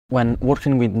When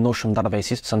working with Notion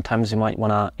databases, sometimes you might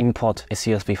want to import a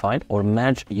CSV file or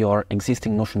merge your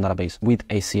existing Notion database with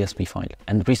a CSV file.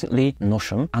 And recently,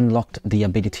 Notion unlocked the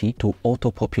ability to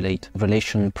auto-populate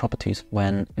relation properties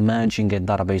when merging a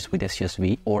database with a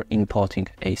CSV or importing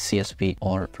a CSV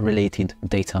or related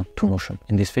data to Notion.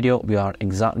 In this video, we are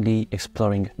exactly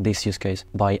exploring this use case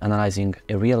by analyzing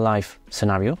a real-life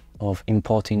scenario of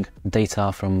importing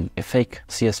data from a fake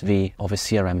CSV of a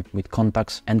CRM with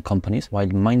contacts and companies while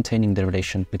maintaining the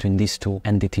relation between these two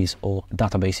entities or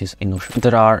databases in Notion.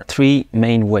 There are three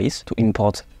main ways to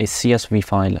import a CSV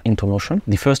file into Notion.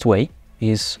 The first way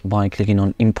is by clicking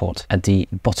on Import at the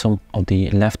bottom of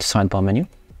the left sidebar menu.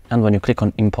 And when you click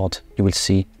on Import, you will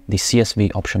see the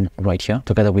CSV option right here,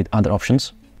 together with other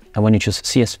options. And when you choose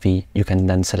CSV, you can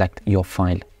then select your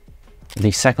file.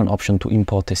 The second option to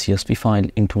import a CSV file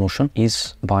into Notion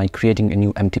is by creating a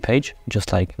new empty page,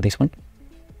 just like this one,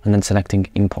 and then selecting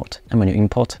Import. And when you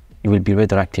import, you will be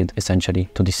redirected essentially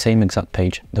to the same exact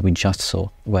page that we just saw,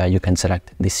 where you can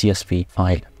select the CSV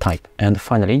file type. And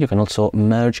finally, you can also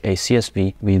merge a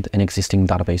CSV with an existing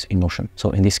database in Notion. So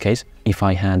in this case, if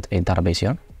I had a database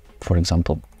here, for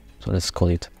example, so let's call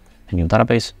it a new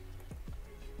database.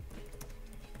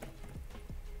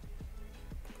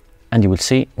 And you will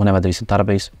see whenever there is a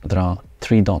database, there are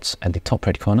three dots at the top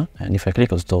right corner. And if I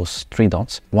click on those three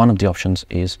dots, one of the options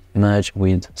is merge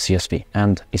with CSV.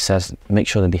 And it says, make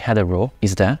sure that the header row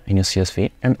is there in your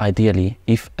CSV. And ideally,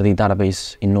 if the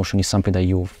database in Notion is something that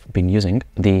you've been using,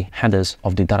 the headers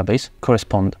of the database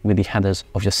correspond with the headers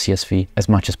of your CSV as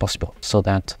much as possible, so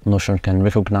that Notion can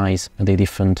recognize the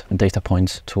different data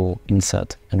points to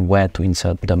insert and where to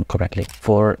insert them correctly.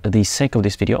 For the sake of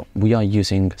this video, we are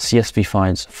using CSV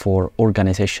files for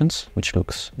organizations, which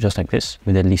looks just like this,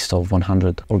 with a list of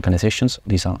 100 organizations.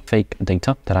 These are fake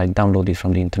data that I downloaded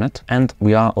from the internet. And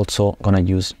we are also going to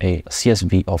use a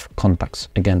CSV of contacts,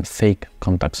 again, fake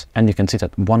contacts. And you can see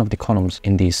that one of the columns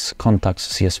in this contacts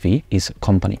CSV is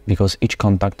company, because each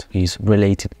contact is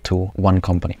related to one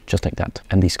company, just like that.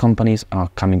 And these companies are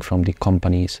coming from the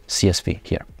company's CSV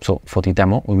here. So for the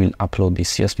demo, we will upload these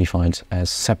CSV files as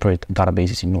separate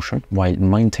databases in Notion while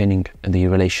maintaining the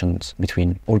relations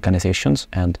between organizations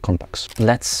and contacts.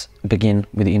 Let's begin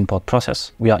with the import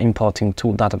process. We are importing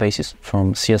two databases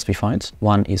from CSV files.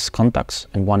 One is contacts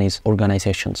and one is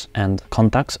organizations. And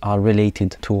contacts are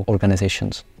related to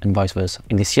organizations and vice versa.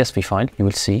 In the CSV file, you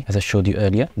will see, as I showed you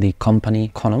earlier, the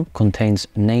company column contains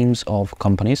names of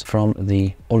companies from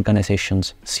the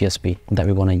organization's CSV that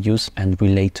we want to use and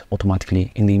relate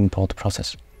automatically in the import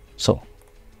process. So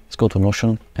let's go to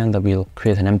Notion and I will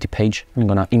create an empty page. I'm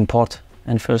going to import.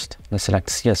 And first, let's select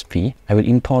CSV. I will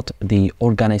import the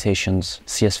organization's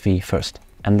CSV first.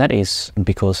 And that is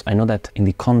because I know that in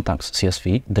the contacts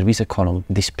CSV, there is a column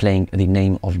displaying the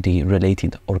name of the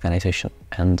related organization.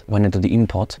 And when I do the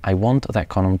import, I want that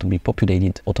column to be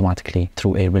populated automatically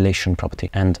through a relation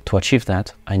property. And to achieve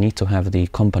that, I need to have the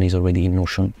companies already in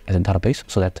Notion as a database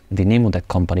so that the name of that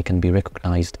company can be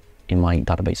recognized in my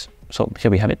database. So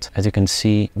here we have it. As you can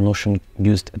see, Notion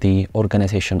used the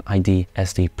organization ID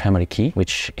as the primary key,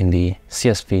 which in the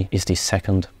CSV is the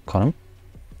second column.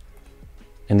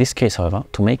 In this case, however,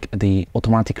 to make the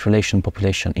automatic relation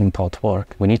population import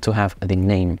work, we need to have the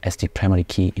name as the primary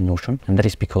key in Notion. And that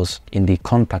is because in the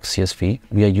contact CSV,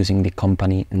 we are using the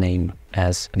company name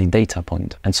as the data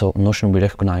point. And so Notion will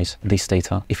recognize this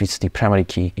data if it's the primary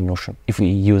key in Notion. If we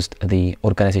used the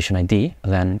organization ID,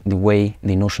 then the way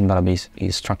the Notion database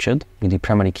is structured, with the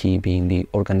primary key being the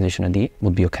organization ID,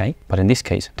 would be okay. But in this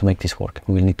case, to make this work,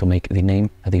 we will need to make the name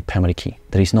the primary key.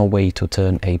 There is no way to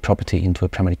turn a property into a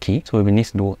primary key. So we will need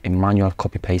to do a manual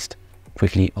copy-paste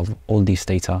quickly of all this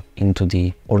data into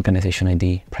the organization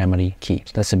ID primary key.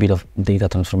 So that's a bit of data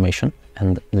transformation.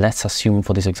 And let's assume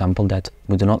for this example that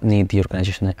we do not need the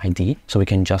organization ID, so we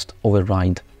can just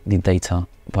override the data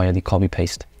via the copy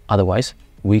paste. Otherwise,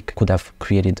 we could have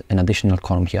created an additional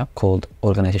column here called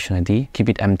organization ID, keep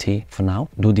it empty for now,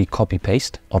 do the copy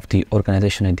paste of the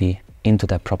organization ID into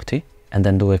that property, and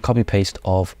then do a copy paste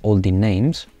of all the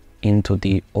names into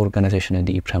the organization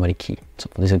ID primary key. So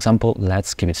for this example,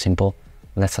 let's keep it simple.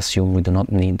 Let's assume we do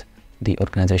not need the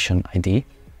organization ID,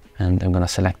 and I'm going to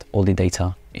select all the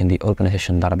data in the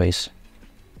organization database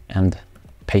and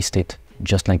paste it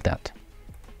just like that.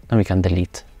 And we can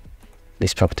delete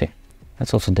this property.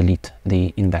 Let's also delete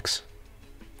the index.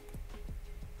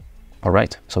 All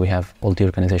right, so we have all the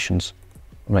organizations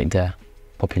right there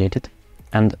populated.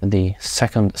 And the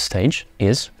second stage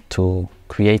is to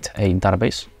create a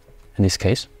database, in this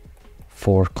case,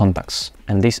 for contacts.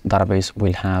 And this database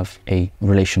will have a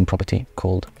relation property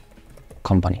called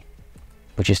company,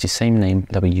 which is the same name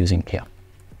that we're using here.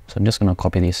 So I'm just going to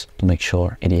copy this to make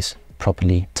sure it is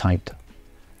properly typed.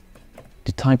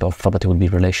 The type of property will be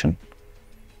relation,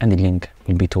 and the link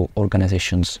will be to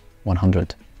organizations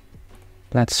 100.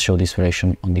 Let's show this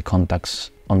relation on the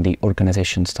contacts on the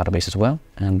organizations database as well,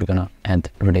 and we're gonna add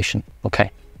relation.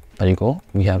 Okay, there you go.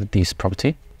 We have this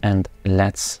property, and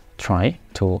let's try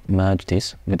to merge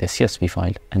this with a CSV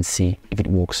file and see if it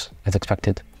works as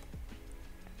expected.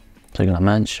 So we're gonna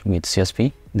merge with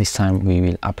CSV. This time we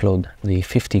will upload the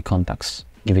 50 contacts,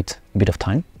 give it a bit of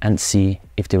time, and see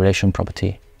if the relation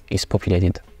property is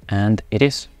populated, and it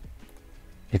is.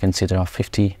 You can see there are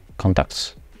 50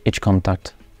 contacts. Each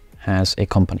contact has a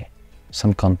company.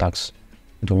 Some contacts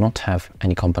do not have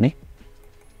any company.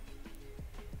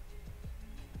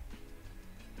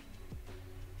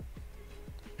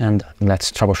 And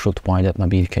let's troubleshoot why that might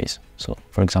be the case. So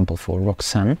for example, for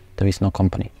Roxanne, there is no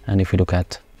company. And if we look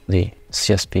at the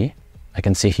CSV, I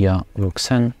can see here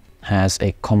Roxanne has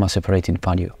a comma separated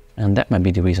value. And that might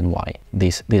be the reason why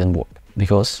this didn't work,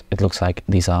 because it looks like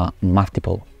these are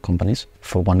multiple companies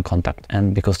for one contact.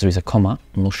 And because there is a comma,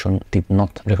 Notion did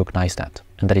not recognize that.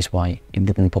 And that is why it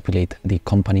didn't populate the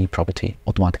company property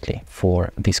automatically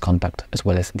for this contact, as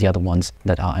well as the other ones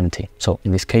that are empty. So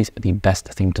in this case, the best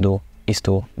thing to do is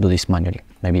to do this manually.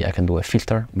 Maybe I can do a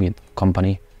filter with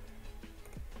company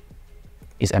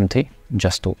is empty,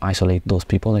 just to isolate those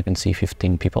people. I can see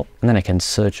 15 people. And then I can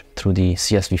search through the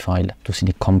CSV file to see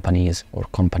the companies or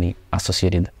company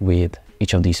associated with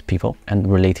each of these people and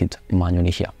relate it manually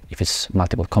here. If it's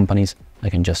multiple companies, I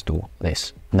can just do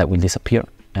this. And that will disappear,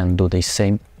 and do the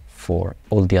same for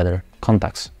all the other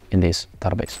contacts in this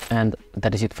database. And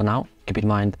that is it for now. Keep in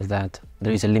mind that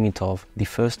there is a limit of the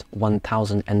first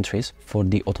 1000 entries for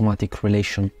the automatic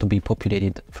relation to be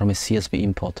populated from a CSV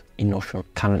import in Notion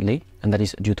currently, and that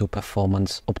is due to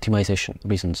performance optimization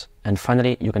reasons. And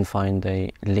finally, you can find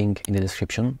a link in the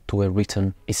description to a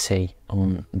written essay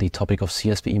on the topic of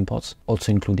CSV imports,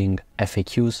 also including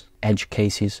FAQs, edge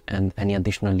cases, and any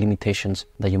additional limitations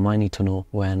that you might need to know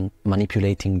when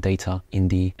manipulating data in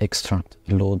the extract,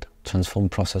 load, transform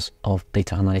process of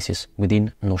data analysis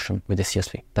within Notion with the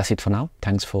CSV. That's it for now.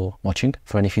 Thanks for watching.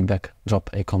 For any feedback, drop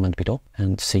a comment below,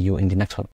 and see you in the next one.